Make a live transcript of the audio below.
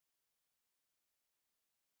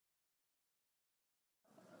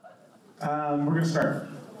We're going to start.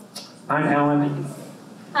 I'm Alan.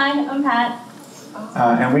 Hi, I'm Pat.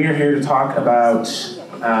 And we are here to talk about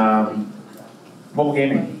mobile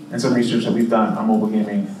gaming and some research that we've done on mobile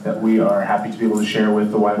gaming that we are happy to be able to share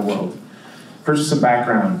with the wider world. First, some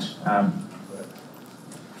background.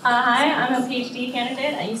 Hi, I'm a PhD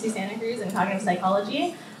candidate at UC Santa Cruz in cognitive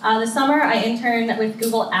psychology. This summer, I interned with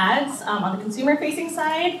Google Ads on the consumer-facing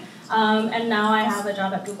side, and now I have a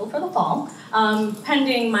job at Google for the fall,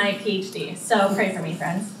 pending my PhD. So pray for me,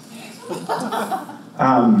 friends.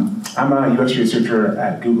 I'm a UX researcher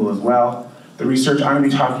at Google as well. The research I'm going to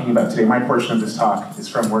be talking about today, my portion of this talk, is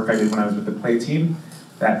from work I did when I was with the Play team.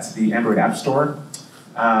 That's the Android App Store.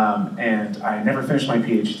 And I never finished my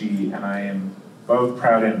PhD, and I am both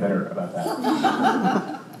proud and bitter about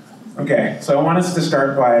that. Okay, so I want us to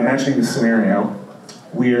start by imagining this scenario.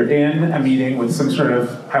 We're in a meeting with some sort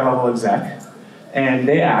of high-level exec, and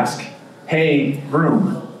they ask, hey,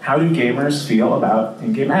 room, how do gamers feel about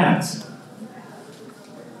in-game ads?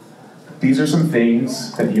 These are some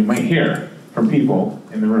things that you might hear from people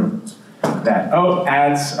in the room. That, oh,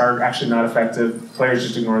 ads are actually not effective, players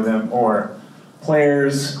just ignore them, or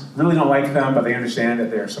players really don't like them, but they understand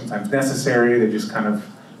that they're sometimes necessary, they're just kind of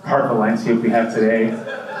part of the landscape we have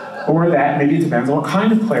today. Or that maybe it depends on what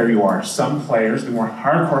kind of player you are. Some players, the more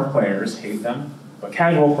hardcore players, hate them, but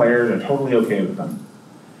casual players are totally okay with them.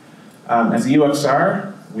 As a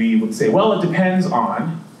UXR, we would say, well, it depends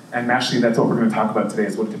on, and actually that's what we're going to talk about today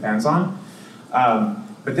is what it depends on.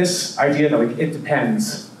 But this idea that like it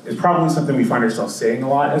depends is probably something we find ourselves saying a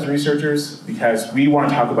lot as researchers because we want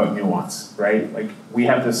to talk about nuance, right? Like we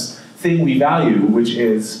have this thing we value, which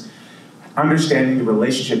is understanding the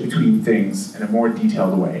relationship between things in a more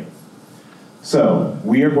detailed way. So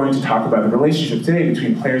we are going to talk about the relationship today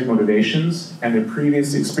between players' motivations and their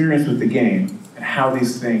previous experience with the game and how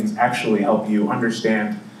these things actually help you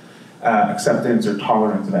understand acceptance or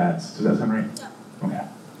tolerance of ads. Does that sound right? Yeah. Okay.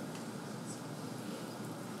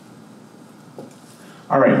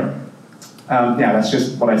 All right. Yeah, that's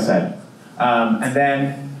just what I said. And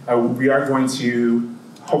then we are going to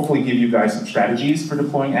hopefully give you guys some strategies for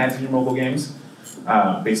deploying ads in your mobile games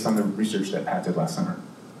based on the research that Pat did last summer.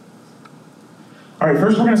 All right,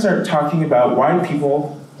 first we're going to start talking about why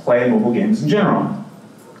people play mobile games in general.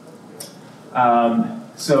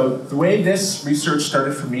 So the way this research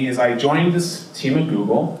started for me is I joined this team at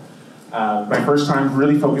Google. My first time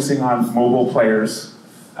really focusing on mobile players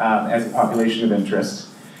as a population of interest.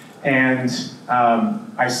 And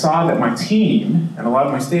I saw that my team and a lot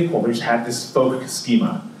of my stakeholders had this folk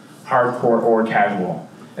schema, hardcore or casual,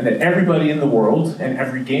 and that everybody in the world and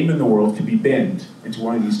every game in the world could be binned into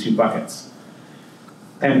one of these two buckets.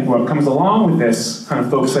 And what comes along with this kind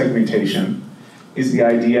of folk segmentation is the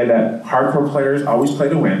idea that hardcore players always play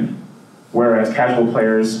to win, whereas casual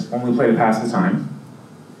players only play to pass the time.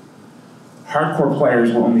 Hardcore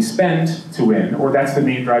players will only spend to win, or that's the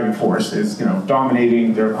main driving force, is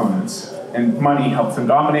dominating their opponents. And money helps them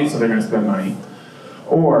dominate, so they're going to spend money.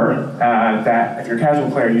 Or that if you're a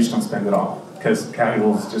casual player, you just don't spend at all, because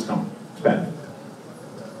casuals just don't spend.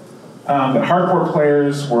 But hardcore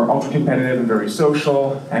players were ultra-competitive and very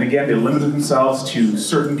social, and again, they limited themselves to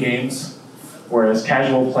certain games, whereas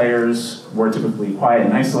casual players were typically quiet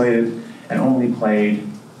and isolated, and only played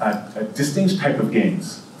a distinct type of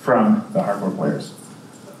games from the hardcore players.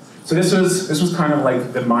 So this was kind of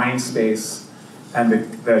like the mind space and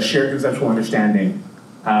the shared conceptual understanding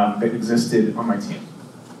that existed on my team.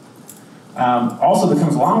 Also that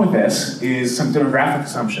comes along with this is some demographic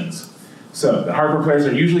assumptions. So the hardcore players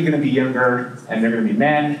are usually going to be younger, and they're going to be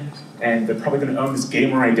men, and they're probably going to own this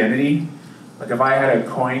gamer identity. Like if I had a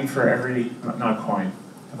coin for every, not a coin,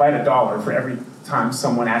 if I had $1 for every time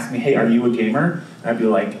someone asked me, hey, are you a gamer? And I'd be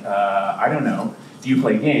like, I don't know. Do you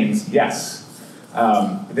play games? Yes.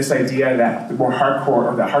 This idea that the more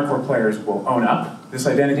hardcore, or the hardcore players will own up this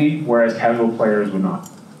identity, whereas casual players would not.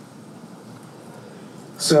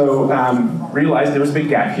 So realized there was a big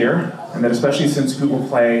gap here, and that especially since Google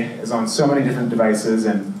Play is on so many different devices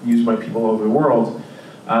and used by people all over the world,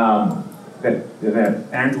 that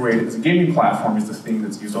Android as a gaming platform is this thing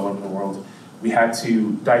that's used all over the world. We had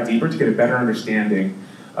to dive deeper to get a better understanding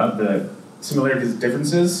of the similarities and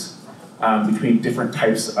differences between different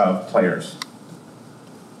types of players.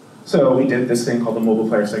 So we did this thing called the mobile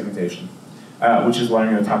player segmentation, which is what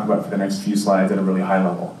I'm going to talk about for the next few slides at a really high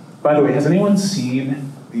level. By the way, has anyone seen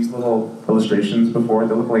these little illustrations before?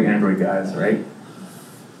 They look like Android guys, right?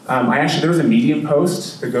 There was a Medium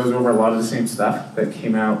post that goes over a lot of the same stuff that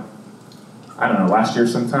came out, I don't know, last year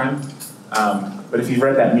sometime. But if you've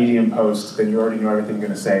read that Medium post, then you already know everything I'm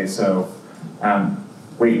going to say. So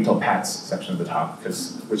wait until Pat's section at the top,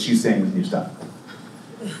 because what she's saying is new stuff.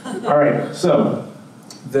 All right, so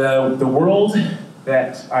the world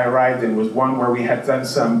that I arrived in was one where we had done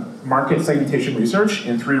some market segmentation research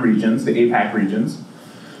in 3 regions, the APAC regions,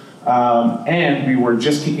 and we were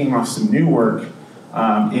just kicking off some new work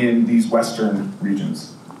in these Western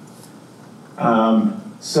regions.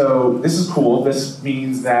 So this is cool. This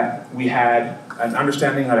means that we had an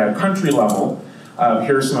understanding at a country level.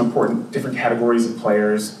 Here's some important different categories of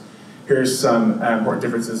players. Here's some important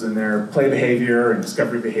differences in their play behavior and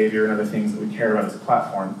discovery behavior and other things that we care about as a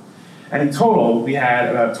platform. And in total, we had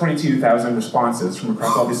about 22,000 responses from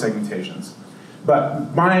across all these segmentations.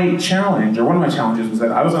 But my challenge, or one of my challenges, was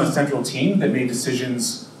that I was on a central team that made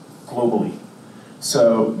decisions globally.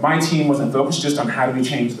 So my team wasn't focused just on how do we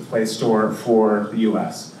change the Play Store for the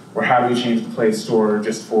US, or how do we change the Play Store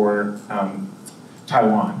just for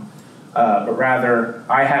Taiwan. But rather,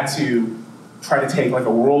 I had to try to take like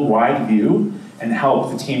a worldwide view and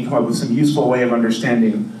help the team come up with some useful way of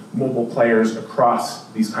understanding mobile players across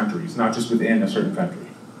these countries, not just within a certain country.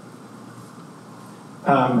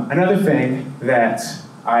 Another thing that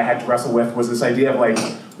I had to wrestle with was this idea of like,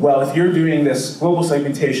 well, if you're doing this global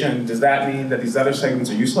segmentation, does that mean that these other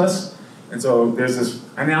segments are useless? And so there's this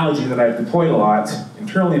analogy that I've deployed a lot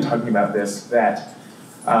internally in talking about this, that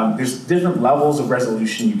there's different levels of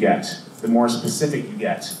resolution you get, the more specific you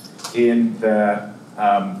get in the,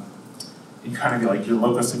 in kind of like your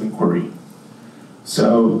locus of inquiry.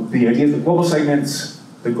 So the idea of the global segments,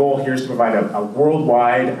 the goal here is to provide a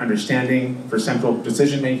worldwide understanding for central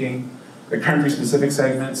decision making. The country-specific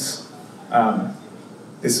segments are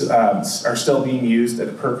still being used at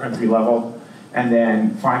the per country level. And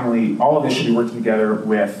then finally, all of this should be working together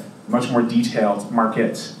with much more detailed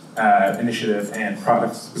market initiative and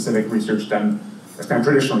product-specific research done as kind of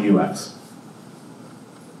traditional UX.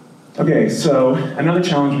 Okay, so another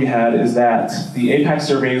challenge we had is that the APAC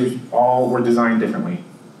surveys all were designed differently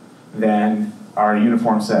than our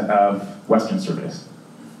uniform set of Western surveys.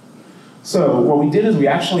 So what we did is we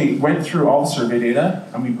actually went through all the survey data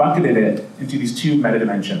and we bucketed it into these 2 meta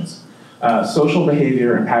dimensions, social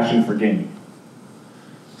behavior and passion for gaming.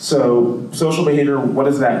 So social behavior, what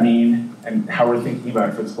does that mean, and how we're thinking about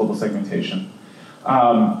it for this global segmentation.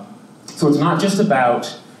 So it's not just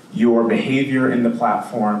about your behavior in the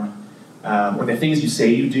platform or the things you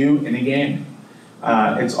say you do in a game.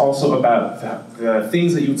 It's also about the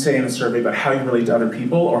things that you would say in a survey about how you relate to other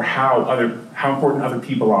people or how important other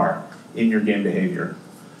people are in your game behavior.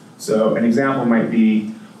 So an example might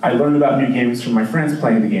be, I learned about new games from my friends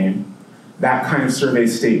playing the game. That kind of survey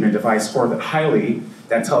statement, if I score that highly,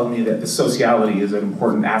 that tells me that the sociality is an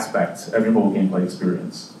important aspect of your mobile gameplay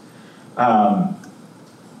experience.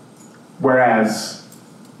 Whereas,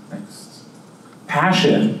 next,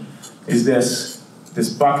 passion is this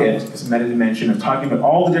bucket, this meta dimension of talking about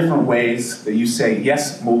all the different ways that you say,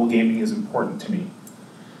 yes, mobile gaming is important to me.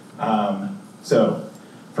 So,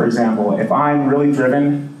 for example, if I'm really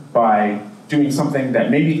driven by doing something that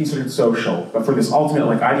may be considered social, but for this ultimate,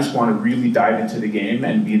 like I just want to really dive into the game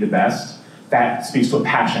and be the best, that speaks to a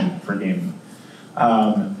passion for gaming.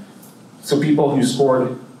 So people who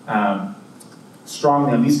scored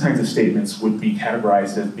strongly on these kinds of statements would be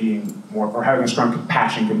categorized as being more, or having a strong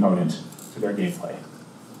passion component to their gameplay.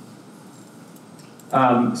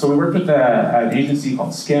 So we worked with an agency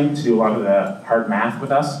called Skim to do a lot of the hard math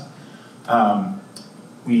with us.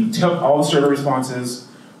 We took all the survey responses,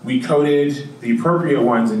 we coded the appropriate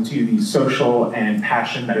ones into the social and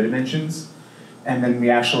passion meta dimensions, and then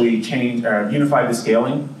we actually changed, unified the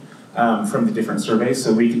scaling from the different surveys,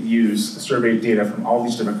 so we could use the survey data from all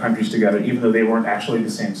these different countries together, even though they weren't actually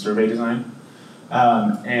the same survey design.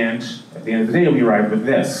 And at the end of the day, we arrived with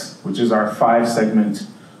this, which is our 5-segment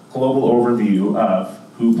global overview of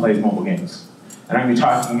who plays mobile games. And I'm going to be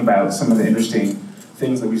talking about some of the interesting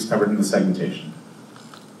things that we discovered in the segmentation.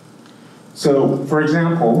 So, for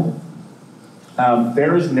example,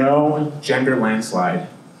 there is no gender landslide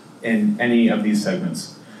in any of these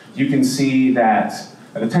segments. You can see that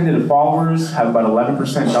the tentative followers have about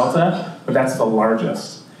 11% delta, but that's the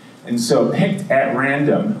largest. And so picked at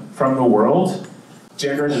random from the world,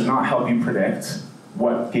 gender does not help you predict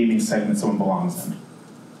what gaming segment someone belongs in,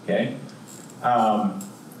 okay?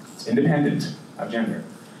 It's independent of gender.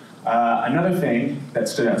 Another thing that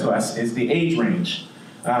stood out to us is the age range.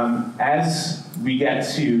 As we get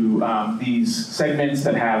to these segments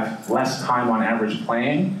that have less time on average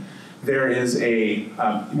playing, there is a,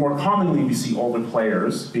 more commonly we see older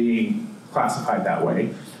players being classified that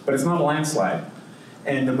way, but it's not a landslide.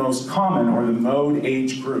 And the most common, or the mode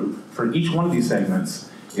age group for each one of these segments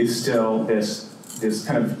is still this this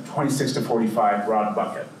kind of 26 to 45 broad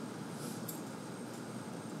bucket.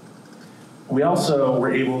 We also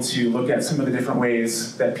were able to look at some of the different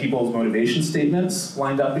ways that people's motivation statements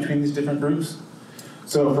lined up between these different groups.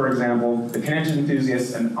 So for example, the connected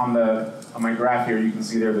enthusiasts, and on my graph here, you can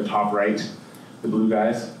see there the top right, the blue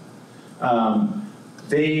guys.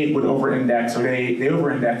 They would over-index, or they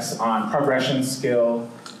over-index on progression, skill,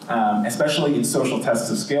 especially in social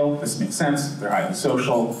tests of skill. This makes sense, they're highly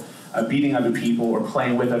social. Beating other people or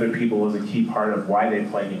playing with other people is a key part of why they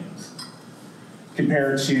play games.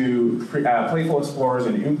 Compared to playful explorers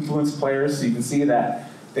and influence players, so you can see that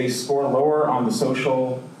they score lower on the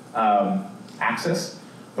social axis,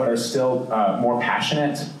 but are still more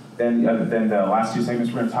passionate than the last two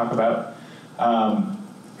segments we're going to talk about.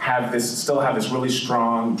 Still have this really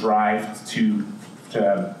strong drive to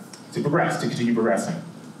progress, to continue progressing.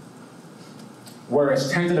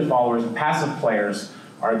 Whereas tentative followers and passive players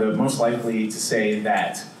are the most likely to say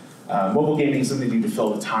that mobile gaming is something they do to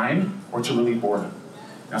fill the time or to relieve boredom.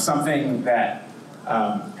 Now, something that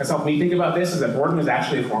has helped me think about this is that boredom is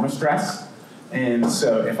actually a form of stress. And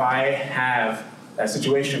so if I have a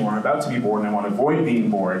situation where I'm about to be bored and I want to avoid being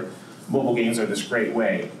bored, mobile games are this great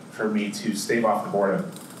way for me to stave off the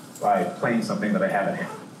boredom by playing something that I have at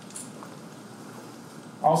hand.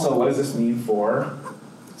 Also, what does this mean for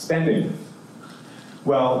spending?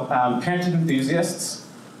 Well, connected enthusiasts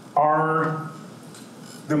are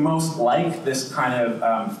the most like this kind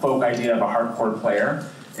of folk idea of a hardcore player,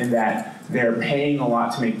 in that they're paying a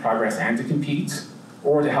lot to make progress and to compete,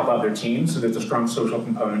 or to help out their team, so there's a strong social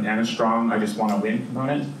component and a strong I just want to win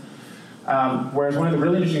component. Whereas one of the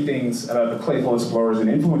really interesting things about the playful explorers and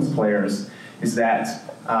influence players is that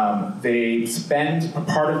they spend,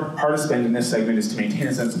 part of spending this segment is to maintain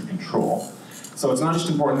a sense of control. So it's not just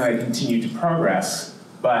important that I continue to progress,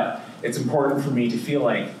 but it's important for me to feel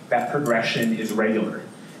like that progression is regular.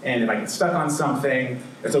 And if I get stuck on something,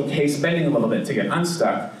 it's okay spending a little bit to get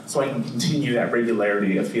unstuck, so I can continue that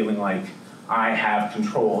regularity of feeling like I have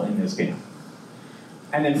control in this game.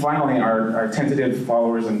 And then finally, our tentative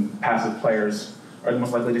followers and passive players are the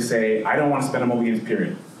most likely to say, I don't want to spend on mobile games,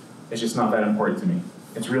 period. It's just not that important to me.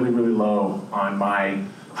 It's really, really low on my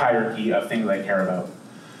hierarchy of things I care about.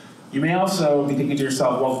 You may also be thinking to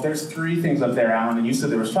yourself, well, if there's 3 things up there, Alan, and you said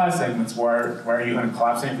there was 5 segments, why are you going to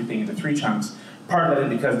collapse everything into 3 chunks? Part of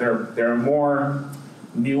that is because there are more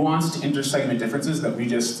nuanced inter-segment differences that we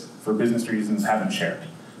just, for business reasons, haven't shared.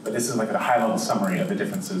 But this is like a high-level summary of the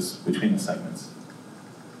differences between the segments.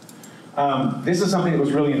 This is something that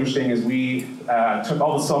was really interesting, is we took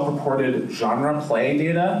all the self-reported genre play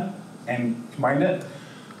data and combined it.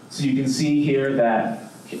 So you can see here that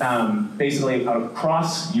basically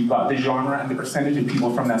across, you've got the genre and the percentage of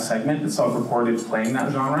people from that segment that self-reported playing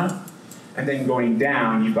that genre. And then going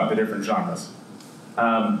down, you've got the different genres.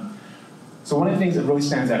 So one of the things that really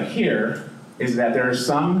stands out here is that there are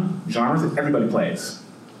some genres that everybody plays.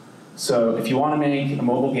 So if you want to make a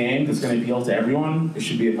mobile game that's going to appeal to everyone, it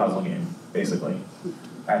should be a puzzle game, basically.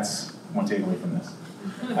 That's one takeaway from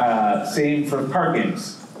this. Same for card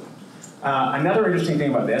games. Another interesting thing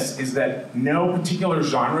about this is that no particular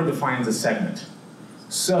genre defines a segment.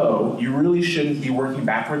 So you really shouldn't be working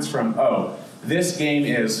backwards from, oh, this game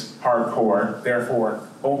is hardcore, therefore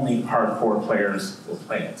only hardcore players will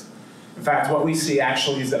play it. In fact, what we see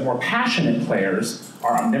actually is that more passionate players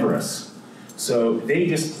are omnivorous. So they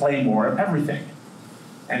just play more of everything.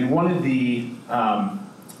 And one of the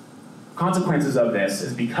consequences of this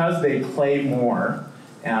is because they play more,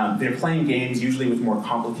 they're playing games usually with more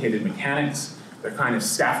complicated mechanics. They're kind of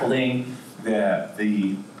scaffolding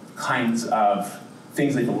the kinds of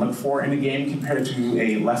things they can look for in a game compared to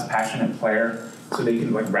a less passionate player, so they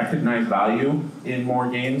can recognize value in more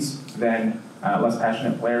games than less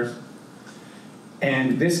passionate players.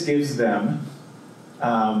 And this gives them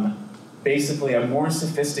basically a more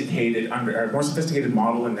sophisticated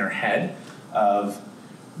model in their head of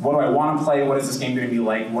what do I want to play, what is this game going to be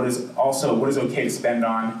like, what is okay to spend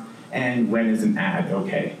on, and when is an ad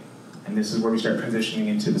okay. And this is where we start transitioning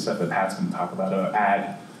into the stuff that Pat's going to talk about,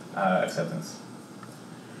 ad acceptance.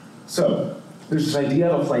 So there's this idea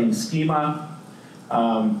of a playing schema.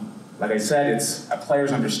 Like I said, it's a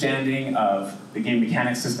player's understanding of the game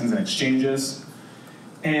mechanics, systems, and exchanges.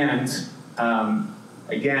 And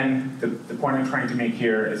again, the point I'm trying to make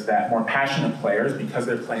here is that more passionate players, because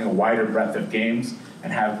they're playing a wider breadth of games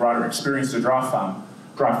and have broader experience to draw from,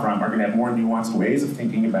 are going to have more nuanced ways of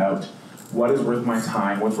thinking about what is worth my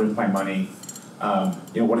time, what's worth my money,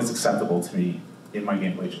 what is acceptable to me in my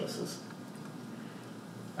gameplay choices.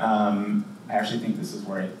 I actually think this is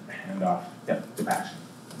where I hand off to Pat.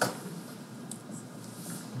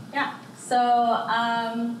 Yeah, So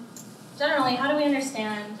generally, how do we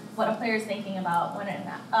understand what a player is thinking about when and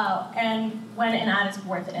when an ad is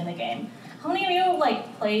worth it in the game? How many of you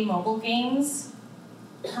like play mobile games?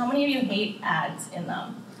 How many of you hate ads in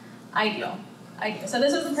them? I do. So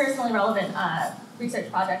this was a personally relevant research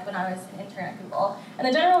project when I was an intern at Google. And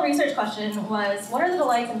the general research question was, what are the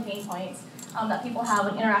delights and pain points that people have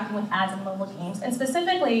when interacting with ads in mobile games? And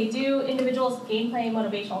specifically, do individuals' gameplay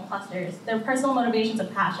motivational clusters, their personal motivations and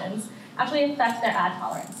passions, actually affect their ad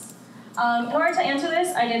tolerance? In order to answer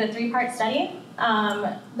this, I did a 3-part study.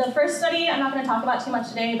 The first study, I'm not going to talk about too much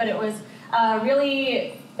today, but it was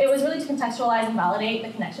really to contextualize and validate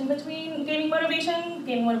the connection between gaming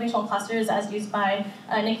motivational clusters as used by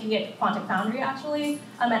Nikki at Quantic Foundry actually,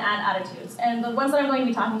 and ad attitudes. And the ones that I'm going to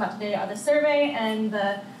be talking about today are the survey and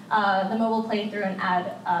the mobile playthrough and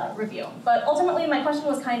ad review. But ultimately, my question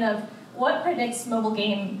was kind of, what predicts mobile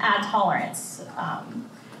game ad tolerance?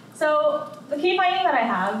 So the key finding that I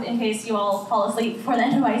have, in case you all fall asleep before the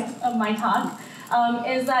end of my talk,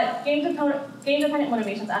 is that game-dependent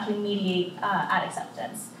motivations actually mediate ad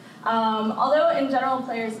acceptance. Although in general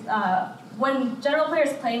players, when general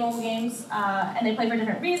players play mobile games and they play for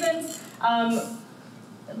different reasons,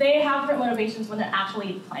 they have different motivations when they're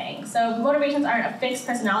actually playing. So motivations aren't a fixed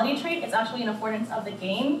personality trait, it's actually an affordance of the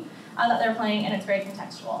game that they're playing, and it's very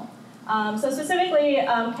contextual. So specifically,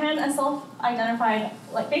 can a self-identified,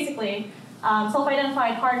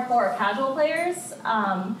 self-identified hardcore or casual players,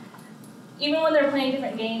 even when they're playing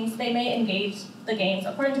different games, they may engage the games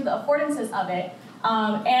according to the affordances of it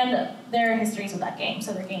and their histories with that game,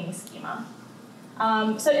 so their gaming schema.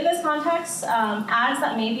 So in this context, ads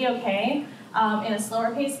that may be okay in a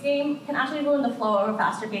slower paced game can actually ruin the flow of a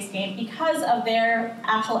faster paced game because of their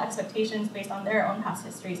actual expectations based on their own past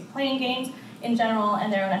histories of playing games in general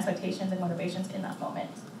and their own expectations and motivations in that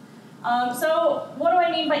moment. So what do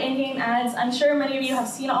I mean by in-game ads? I'm sure many of you have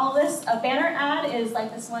seen all of this. A banner ad is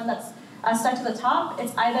like this one that's stuck to the top.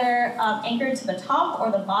 It's either anchored to the top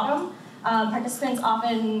or the bottom. Participants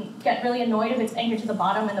often get really annoyed if it's anchored to the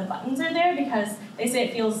bottom and the buttons are there because they say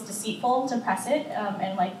it feels deceitful to press it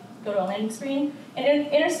and like go to a landing screen. And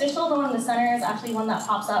interstitial, the one in the center, is actually one that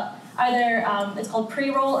pops up either, it's called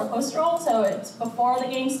pre-roll or post-roll, so it's before the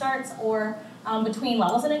game starts or between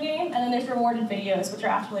levels in a game. And then there's rewarded videos, which are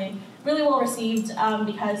actually really well received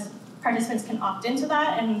because participants can opt into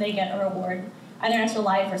that and they get a reward, either an extra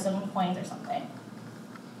life or some coins or something.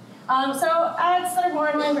 So ads that are more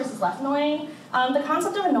annoying versus less annoying. The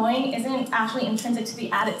concept of annoying isn't actually intrinsic to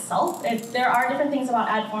the ad itself. There are different things about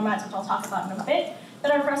ad formats, which I'll talk about in a bit,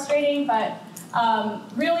 that are frustrating, but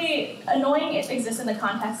really annoying exists in the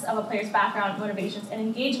context of a player's background, motivations, and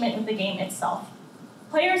engagement with the game itself.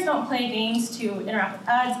 Players don't play games to interact with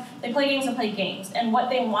ads, they play games to play games, and what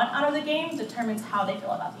they want out of the game determines how they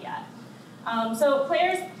feel about the ad. So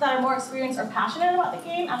players that are more experienced or passionate about the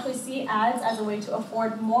game actually see ads as a way to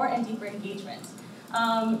afford more and deeper engagement.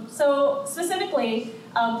 So specifically,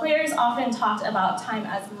 players often talked about time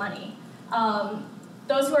as money.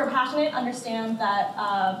 Those who are passionate understand that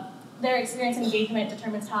their experience and engagement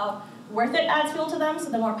determines how worth it ads feel to them, so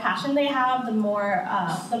the more passion they have, the more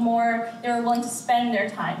they're willing to spend their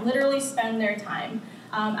time, literally spend their time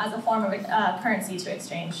as a form of currency to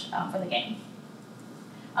exchange for the game.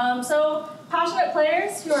 So passionate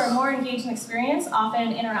players who are more engaged and experienced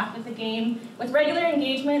often interact with the game with regular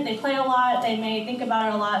engagement. They play a lot, they may think about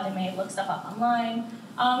it a lot, they may look stuff up online.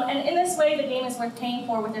 And in this way, the game is worth paying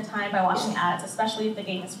for with their time by watching ads, especially if the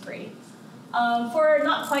game is free. For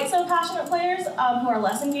not quite so passionate players who are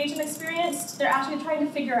less engaged and experienced, they're actually trying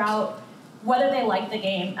to figure out whether they like the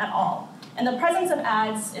game at all. And the presence of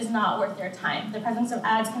ads is not worth their time. The presence of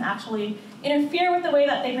ads can actually interfere with the way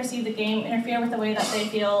that they perceive the game, interfere with the way that they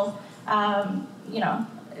feel,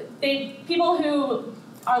 people who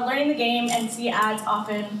are learning the game and see ads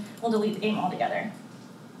often will delete the game altogether.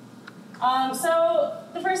 So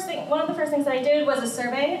one of the first things that I did was a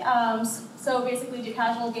survey. So basically, do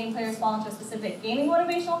casual game players fall into a specific gaming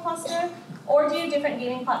motivational cluster, or do different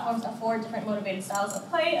gaming platforms afford different motivated styles of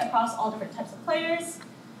play across all different types of players?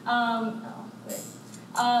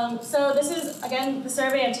 So this is, again, the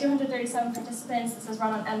survey of 237 participants. This was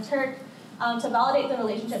run on mTurk to validate the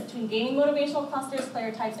relationship between gaming motivational clusters,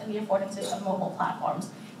 player types, and the affordances of mobile platforms.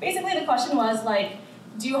 Basically, the question was, like,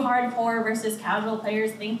 do hardcore versus casual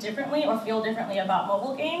players think differently or feel differently about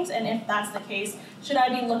mobile games? And if that's the case, should I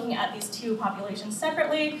be looking at these two populations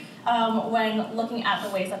separately when looking at the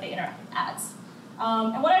ways that they interact with ads?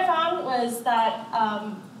 And what I found was that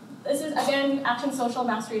this is, again, action, social,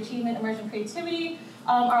 mastery, achievement, immersion, creativity,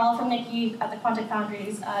 are all from Nikki at the Quantic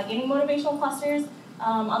Foundry's gaming motivational clusters.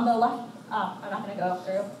 On the left, I'm not going to go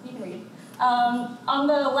through, you can read. On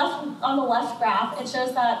the left graph, it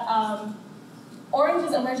shows that orange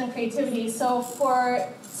is emergent creativity. So for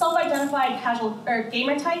self-identified casual or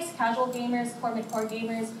gamer types, casual gamers, core mid-core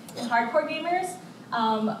gamers, and hardcore gamers,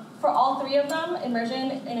 for all three of them,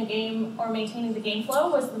 immersion in a game or maintaining the game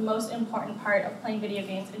flow was the most important part of playing video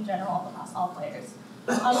games in general across all players.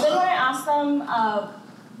 Then when I asked them,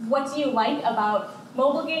 what do you like about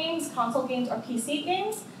mobile games, console games, or PC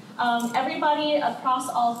games, everybody across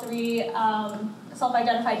all three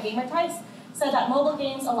self-identified gamer types said that mobile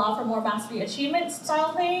games allow for more mastery achievement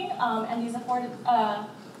style playing, and these afforded,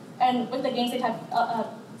 and with the games they type,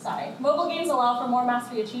 mobile games allow for more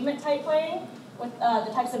mastery achievement type playing with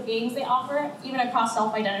the types of games they offer, even across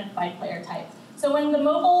self-identified player type. So when the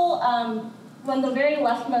mobile, when the very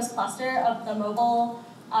leftmost cluster of the mobile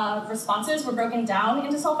responses were broken down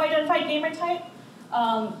into self-identified gamer type,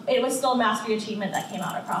 it was still mastery achievement that came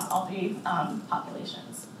out across all three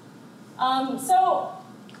populations. So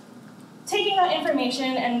taking that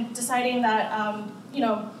information and deciding that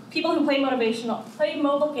people who play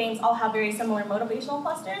mobile games all have very similar motivational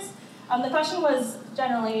clusters, the question was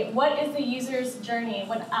generally, what is the user's journey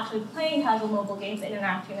when actually playing casual mobile games and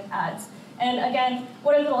interacting with ads? And again,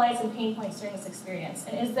 what are the delights and pain points during this experience?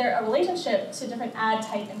 And is there a relationship to different ad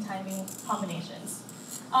type and timing combinations?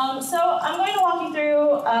 So I'm going to walk you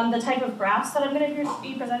through the type of graphs that I'm going to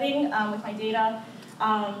be presenting with my data.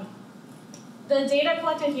 The data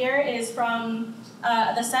collected here is from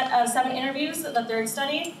the set of 7 interviews, the third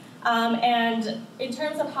study. And in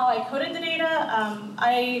terms of how I coded the data,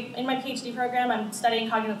 in my PhD program, I'm studying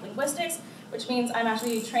cognitive linguistics, which means I'm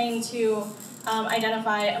actually trained to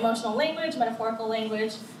identify emotional language, metaphorical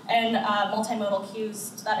language, and multimodal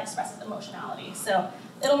cues that expresses emotionality. So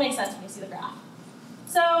it'll make sense when you see the graph.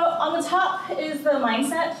 So on the top is the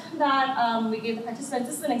mindset that we gave the participants.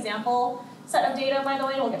 This is an example set of data, by the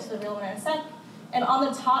way. We'll get to the real one in a sec. And on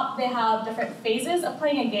the top, they have different phases of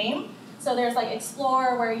playing a game. So there's like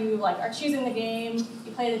explore, where you are choosing the game,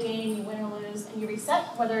 you play the game, you win or lose, and you reset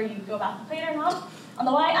whether you go back and play it or not. On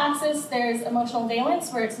the y-axis, there's emotional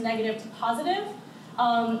valence, where it's negative to positive.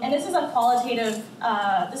 And this is a qualitative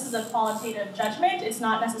judgment. It's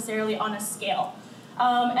not necessarily on a scale.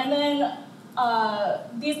 And then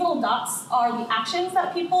these little dots are the actions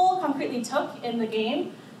that people concretely took in the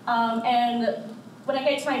game. And when I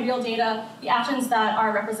get to my real data, the actions that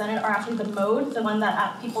are represented are actually the mode, the one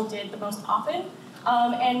that people did the most often.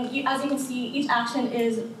 And as you can see, each action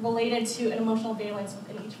is related to an emotional valence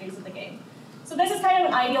within each phase of the game. So this is kind of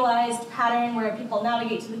an idealized pattern where people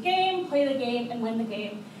navigate to the game, play the game, and win the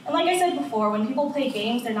game. And like I said before, when people play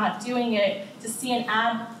games, they're not doing it to see an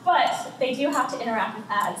ad, but they do have to interact with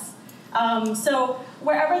ads. So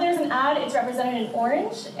wherever there's an ad, it's represented in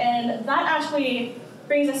orange, and that actually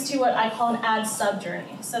brings us to what I call an ad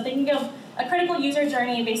sub-journey. So thinking of a critical user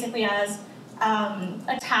journey basically as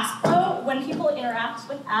a task flow. When people interact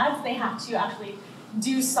with ads, they have to actually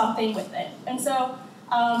do something with it. And so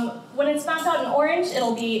when it's mapped out in orange,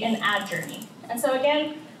 it'll be an ad journey. And so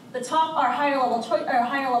again, the top are higher level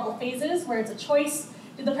phases where it's a choice.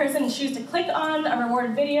 Did the person choose to click on a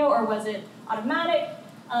rewarded video, or was it automatic?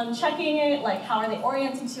 Checking it, like how are they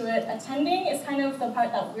orienting to it? Attending is kind of the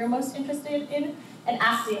part that we're most interested in. And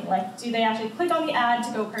acting, like do they actually click on the ad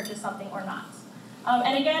to go purchase something or not?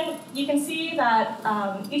 And again, you can see that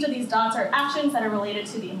each of these dots are actions that are related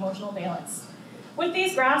to the emotional valence. With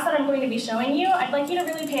these graphs that I'm going to be showing you, I'd like you to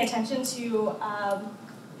really pay attention to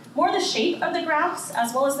more the shape of the graphs,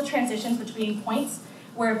 as well as the transitions between points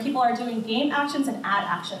where people are doing game actions and ad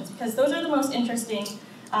actions, because those are the most interesting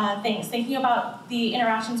things. Thinking about the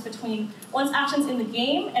interactions between one's actions in the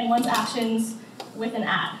game and one's actions with an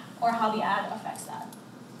ad, or how the ad affects that.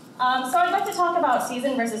 So I'd like to talk about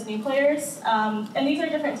seasoned versus new players. And these are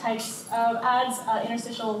different types of ads,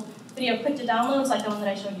 interstitial video quick to downloads, like the one that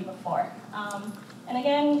I showed you before. And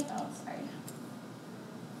again,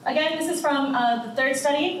 Again, this is from the third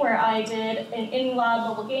study where I did an in-lab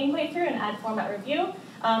mobile game playthrough and ad format review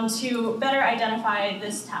to better identify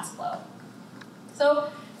this task flow. So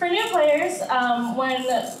for new players, they're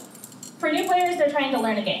trying to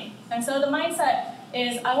learn a game. And so the mindset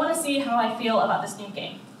is, I want to see how I feel about this new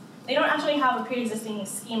game. They don't actually have a pre-existing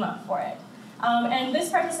schema for it. And this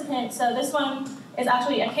participant, so this one is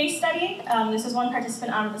actually a case study. This is one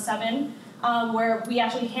participant out of the 7 where we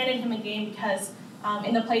actually handed him a game because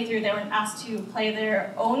in the playthrough they were asked to play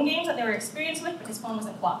their own games that they were experienced with, but his phone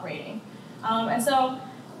wasn't cooperating. And so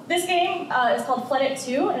this game is called Flood It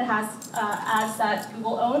 2, and it has ads that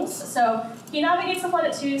Google owns. So he navigates the Flood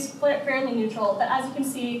It 2, fairly neutral, but as you can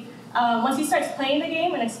see, once he starts playing the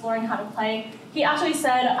game and exploring how to play, he actually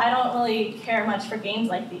said, I don't really care much for games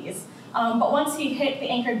like these. But once he hit the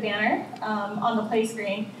anchored banner on the play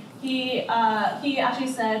screen, he actually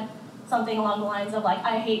said something along the lines of like,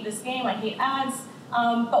 I hate this game, I hate ads.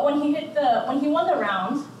 But when he won the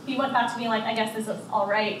round, he went back to being like, I guess this is all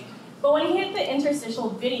right. But when he hit the interstitial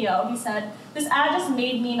video, he said, this ad just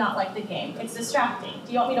made me not like the game. It's distracting.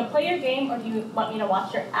 Do you want me to play your game or do you want me to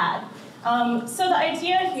watch your ad? So the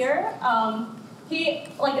idea here, he,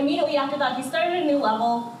 like immediately after that, he started a new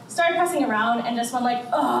level, started pressing around and just went like,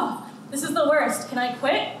 oh, this is the worst, can I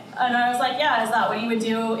quit? And I was like, yeah, is that what you would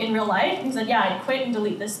do in real life? And he said, yeah, I'd quit and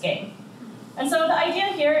delete this game. And so the idea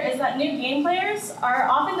here is that new game players are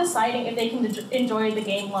often deciding if they can enjoy the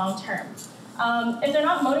game long term. If they're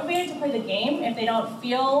not motivated to play the game, if they don't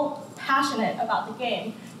feel passionate about the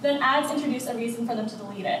game, then ads introduce a reason for them to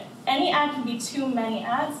delete it. Any ad can be too many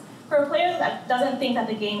ads for a player that doesn't think that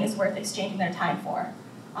the game is worth exchanging their time for.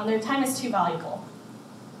 Their time is too valuable.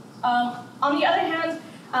 On the other hand,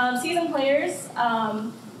 seasoned players,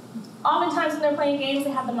 oftentimes when they're playing games,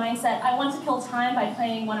 they have the mindset, I want to kill time by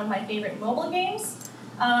playing one of my favorite mobile games.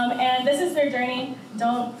 And this is their journey,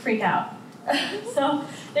 don't freak out. So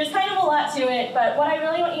there's kind of a lot to it, but what I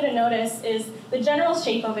really want you to notice is the general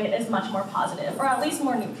shape of it is much more positive, or at least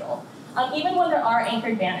more neutral, even when there are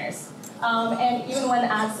anchored banners, and even when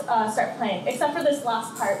ads start playing, except for this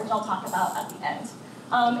last part, which I'll talk about at the end.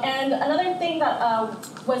 And another thing that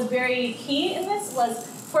was very key in this was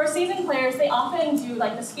for seasoned players, they often do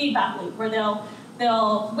like this feedback loop where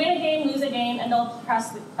they'll win a game, lose a game, and they'll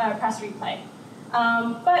press replay.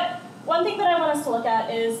 But one thing that I want us to look at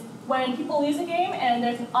is when people lose a game and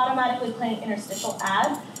there's an automatically playing interstitial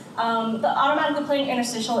ad, the automatically playing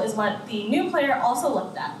interstitial is what the new player also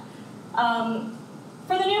looked at.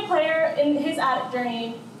 For the new player, in his ad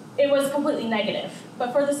journey, it was completely negative.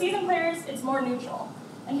 But for the seasoned players, it's more neutral.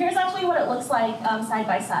 And here's actually what it looks like side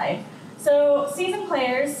by side. So seasoned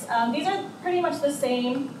players, these are pretty much the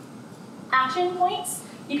same action points.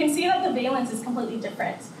 You can see that the valence is completely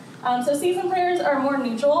different. So seasoned players are more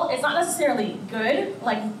neutral. It's not necessarily good,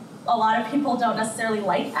 like a lot of people don't necessarily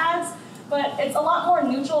like ads, but it's a lot more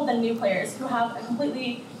neutral than new players who have a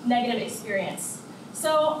completely negative experience.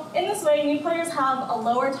 So in this way, new players have a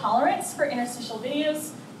lower tolerance for interstitial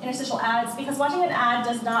videos, interstitial ads, because watching an ad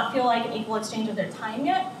does not feel like an equal exchange of their time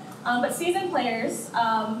yet. But seasoned players,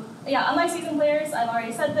 unlike seasoned players, I've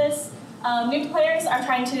already said this, new players are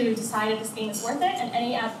trying to decide if this game is worth it, and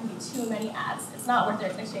any ad can be too many ads. It's not worth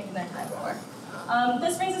it exchanging their time for.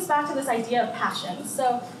 This brings us back to this idea of passion.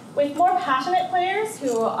 So with more passionate players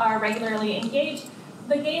who are regularly engaged,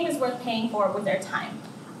 the game is worth paying for with their time.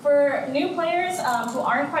 For new players who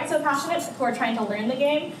aren't quite so passionate, who are trying to learn the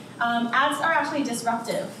game, ads are actually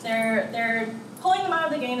disruptive. They're pulling them out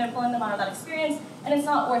of the game, they're pulling them out of that experience, and it's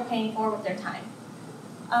not worth paying for with their time.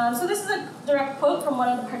 So this is a direct quote from one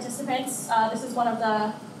of the participants. This is one of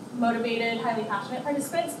the motivated, highly passionate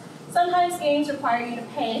participants. Sometimes games require you to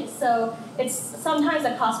pay, so it's sometimes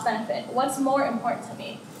a cost benefit. What's more important to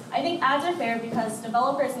me? I think ads are fair because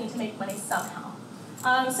developers need to make money somehow.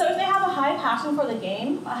 So if they have a high passion for the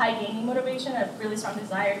game, a high gaming motivation, a really strong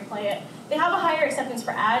desire to play it, they have a higher acceptance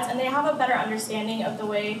for ads, and they have a better understanding of the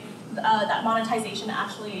way that monetization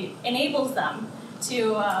actually enables them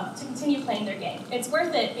to continue playing their game. It's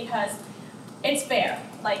worth it because it's fair.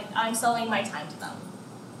 Like, I'm selling my time to them.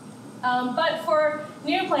 But for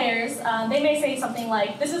new players, they may say something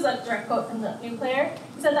like, this is a direct quote from the new player.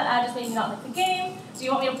 He said that ad just made me not like the game. Do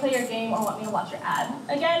you want me to play your game or want me to watch your ad?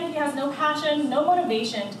 Again, he has no passion, no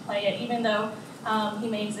motivation to play it, even though he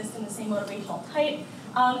may exist in the same motivational type.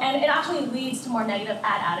 And it actually leads to more negative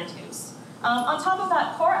ad attitudes. On top of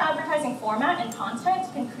that, poor advertising format and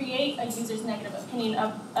content can create a user's negative opinion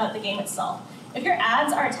of the game itself. If your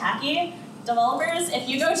ads are tacky, developers, if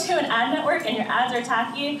you go to an ad network and your ads are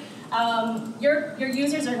tacky, your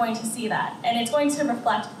users are going to see that, and it's going to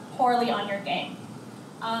reflect poorly on your game.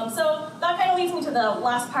 So that kind of leads me to the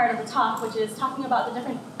last part of the talk, which is talking about the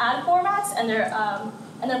different ad formats and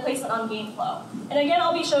their placement on game flow. And again,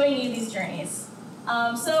 I'll be showing you these journeys.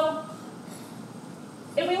 So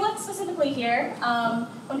if we look specifically here,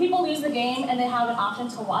 when people lose the game and they have an option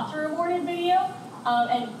to watch a rewarded video,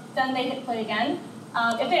 and then they hit play again,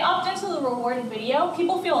 if they opt into the rewarded video,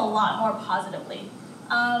 people feel a lot more positively.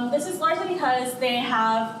 This is largely because they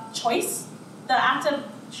have choice. The act of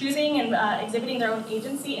choosing and exhibiting their own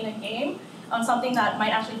agency in a game on something that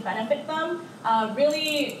might actually benefit them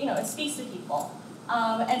really, it speaks to people.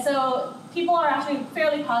 And so people are actually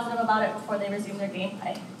fairly positive about it before they resume their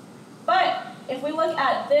gameplay. But if we look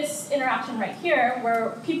at this interaction right here,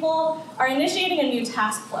 where people are initiating a new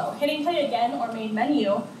task flow, hitting play again or main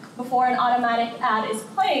menu before an automatic ad is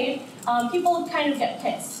played, people kind of get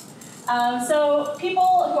pissed. So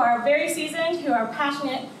people who are very seasoned, who are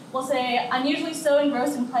passionate, will say, I'm usually so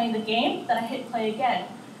engrossed in playing the game that I hit play again.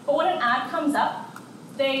 But when an ad comes up,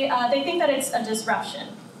 they think that it's a disruption.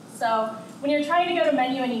 So when you're trying to go to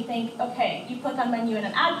menu and you think, okay, you click on menu and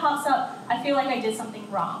an ad pops up, I feel like I did something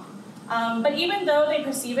wrong. But even though they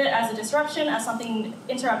perceive it as a disruption, as something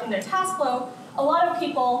interrupting their task flow, a lot of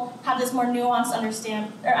people have this more nuanced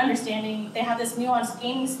understanding. They have this nuanced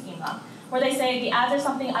gaming schema, where they say the ads are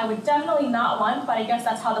something I would definitely not want, but I guess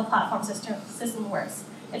that's how the platform system works.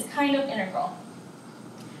 It's kind of integral.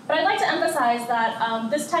 But I'd like to emphasize that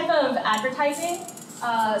this type of advertising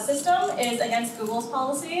system is against Google's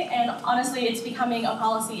policy, and honestly, it's becoming a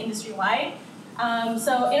policy industry-wide.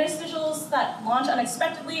 So interstitials that launch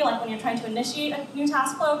unexpectedly, like when you're trying to initiate a new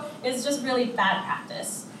task flow, is just really bad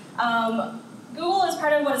practice. Google is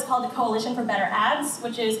part of what is called the Coalition for Better Ads,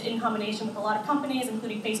 which is in combination with a lot of companies,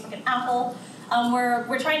 including Facebook and Apple.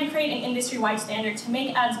 We're trying to create an industry-wide standard to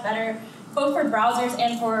make ads better, both for browsers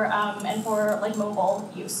and for like mobile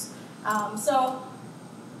use. So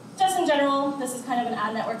just in general, this is kind of an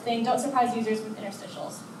ad network thing. Don't surprise users with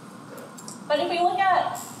interstitials. But if we look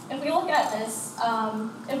at this,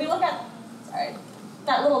 sorry,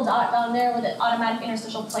 that little dot down there where the automatic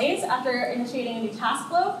interstitial plays after initiating a new task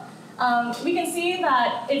flow, we can see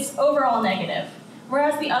that it's overall negative.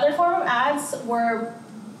 Whereas the other form of ads were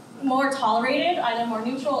more tolerated, either more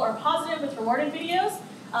neutral or positive with rewarded videos,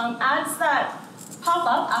 ads that pop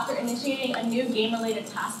up after initiating a new game-related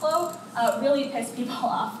task flow really piss people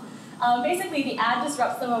off. Basically, the ad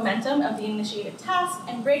disrupts the momentum of the initiated task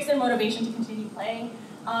and breaks their motivation to continue playing.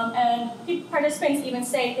 And participants even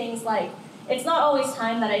say things like, it's not always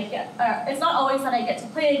that I get to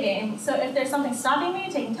play a game, so if there's something stopping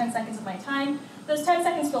me, taking 10 seconds of my time, those 10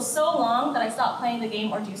 seconds feel so long that I stop playing the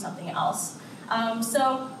game or do something else.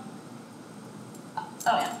 So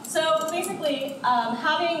basically,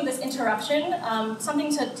 having this interruption,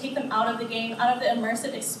 something to take them out of the game, out of the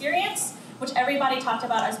immersive experience, which everybody talked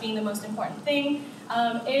about as being the most important thing,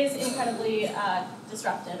 is incredibly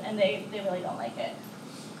disruptive, and they really don't like it.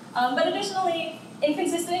 But additionally,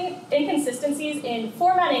 inconsistencies in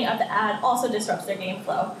formatting of the ad also disrupts their game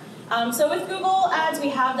flow. So with Google Ads, we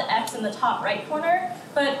have the X in the top right corner,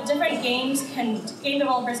 but different game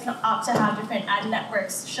developers can opt to have different ad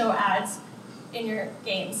networks show ads in your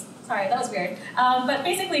games. Sorry, that was weird. But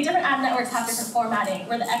basically, different ad networks have different formatting,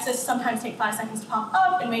 where the X's sometimes take 5 seconds to pop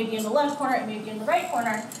up, it may be in the left corner, it may be in the right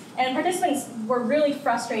corner, and participants were really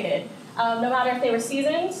frustrated, no matter if they were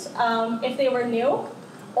seasoned, if they were new,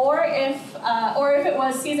 or if it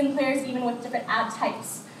was seasoned players even with different ad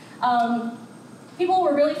types. People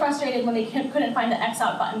were really frustrated when they couldn't find the X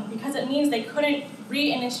out button because it means they couldn't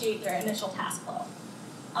reinitiate their initial task flow.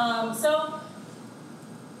 So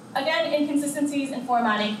again, inconsistencies in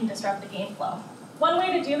formatting can disrupt the game flow. One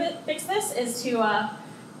way to fix this is to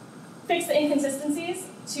fix the inconsistencies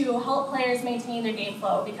to help players maintain their game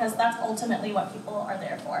flow, because that's ultimately what people are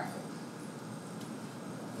there for.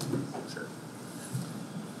 Sure.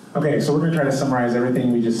 Okay, so we're going to try to summarize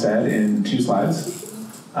everything we just said in 2 slides.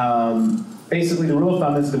 Basically, the rule of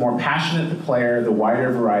thumb is the more passionate the player, the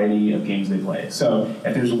wider variety of games they play. So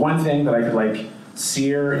if there's one thing that I could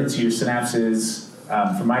sear into your synapses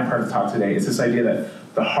from my part of the talk today, it's this idea that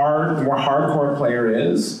the more hardcore a player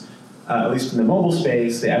is, at least in the mobile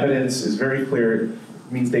space, the evidence is very clear.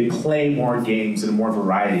 It means they play more games and a more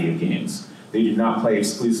variety of games. They do not play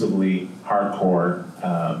exclusively hardcore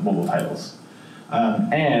mobile titles.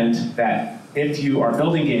 And that if you are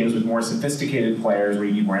building games with more sophisticated players where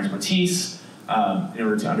you need more expertise in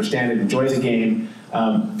order to understand and enjoy the game,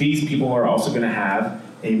 these people are also going to have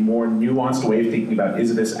a more nuanced way of thinking about,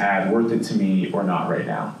 is this ad worth it to me or not right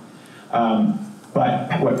now?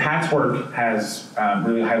 But what Pat's work has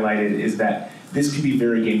really highlighted is that this can be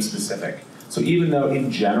very game specific. So even though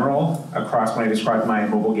in general, across when I describe my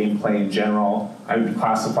mobile gameplay in general, I would be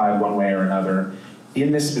classified one way or another,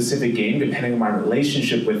 in this specific game, depending on my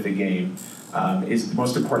relationship with the game, is the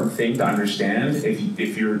most important thing to understand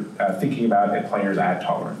if you're thinking about a player's ad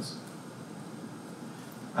tolerance.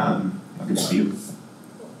 I'll give it to you.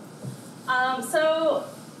 So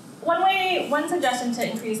one suggestion to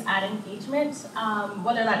increase ad engagement,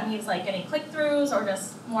 whether that means getting click-throughs or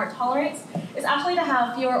just more tolerance, is actually to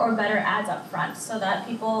have fewer or better ads up front, so that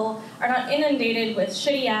people are not inundated with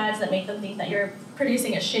shitty ads that make them think that you're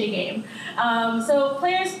producing a shitty game. So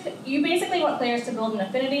you basically want players to build an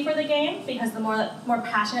affinity for the game, because the more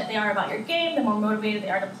passionate they are about your game, the more motivated they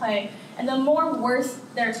are to play, and the more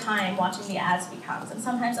worth their time watching the ads becomes. And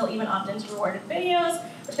sometimes they'll even opt into rewarded videos,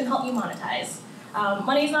 which can help you monetize.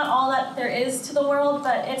 Money's not all that there is to the world,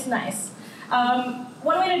 but it's nice.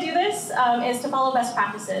 One way to do this is to follow best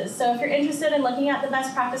practices. So if you're interested in looking at the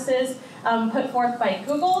best practices put forth by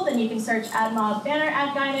Google, then you can search AdMob banner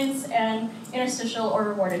ad guidance and interstitial or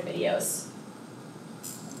rewarded videos.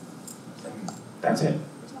 That's it.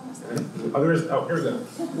 Oh, here we go.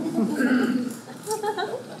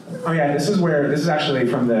 Oh yeah, this is actually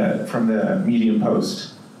from the Medium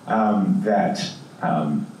post that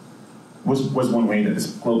was one way that this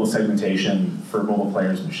global segmentation for mobile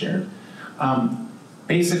players was shared.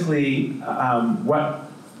 Basically, what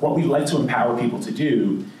we'd like to empower people to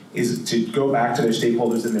do is to go back to their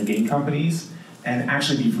stakeholders in their game companies and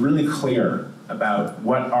actually be really clear about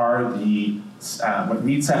what need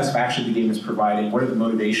satisfaction the game is providing, what are the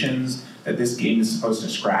motivations that this game is supposed to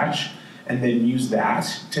scratch, and then use that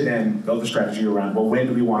to then build a strategy around, well, when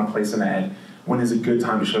do we want to place an ad? When is a good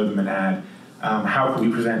time to show them an ad? How can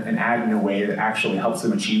we present an ad in a way that actually helps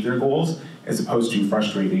them achieve their goals as opposed to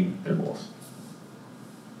frustrating their goals?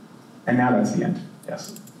 And now that's the end,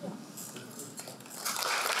 yes.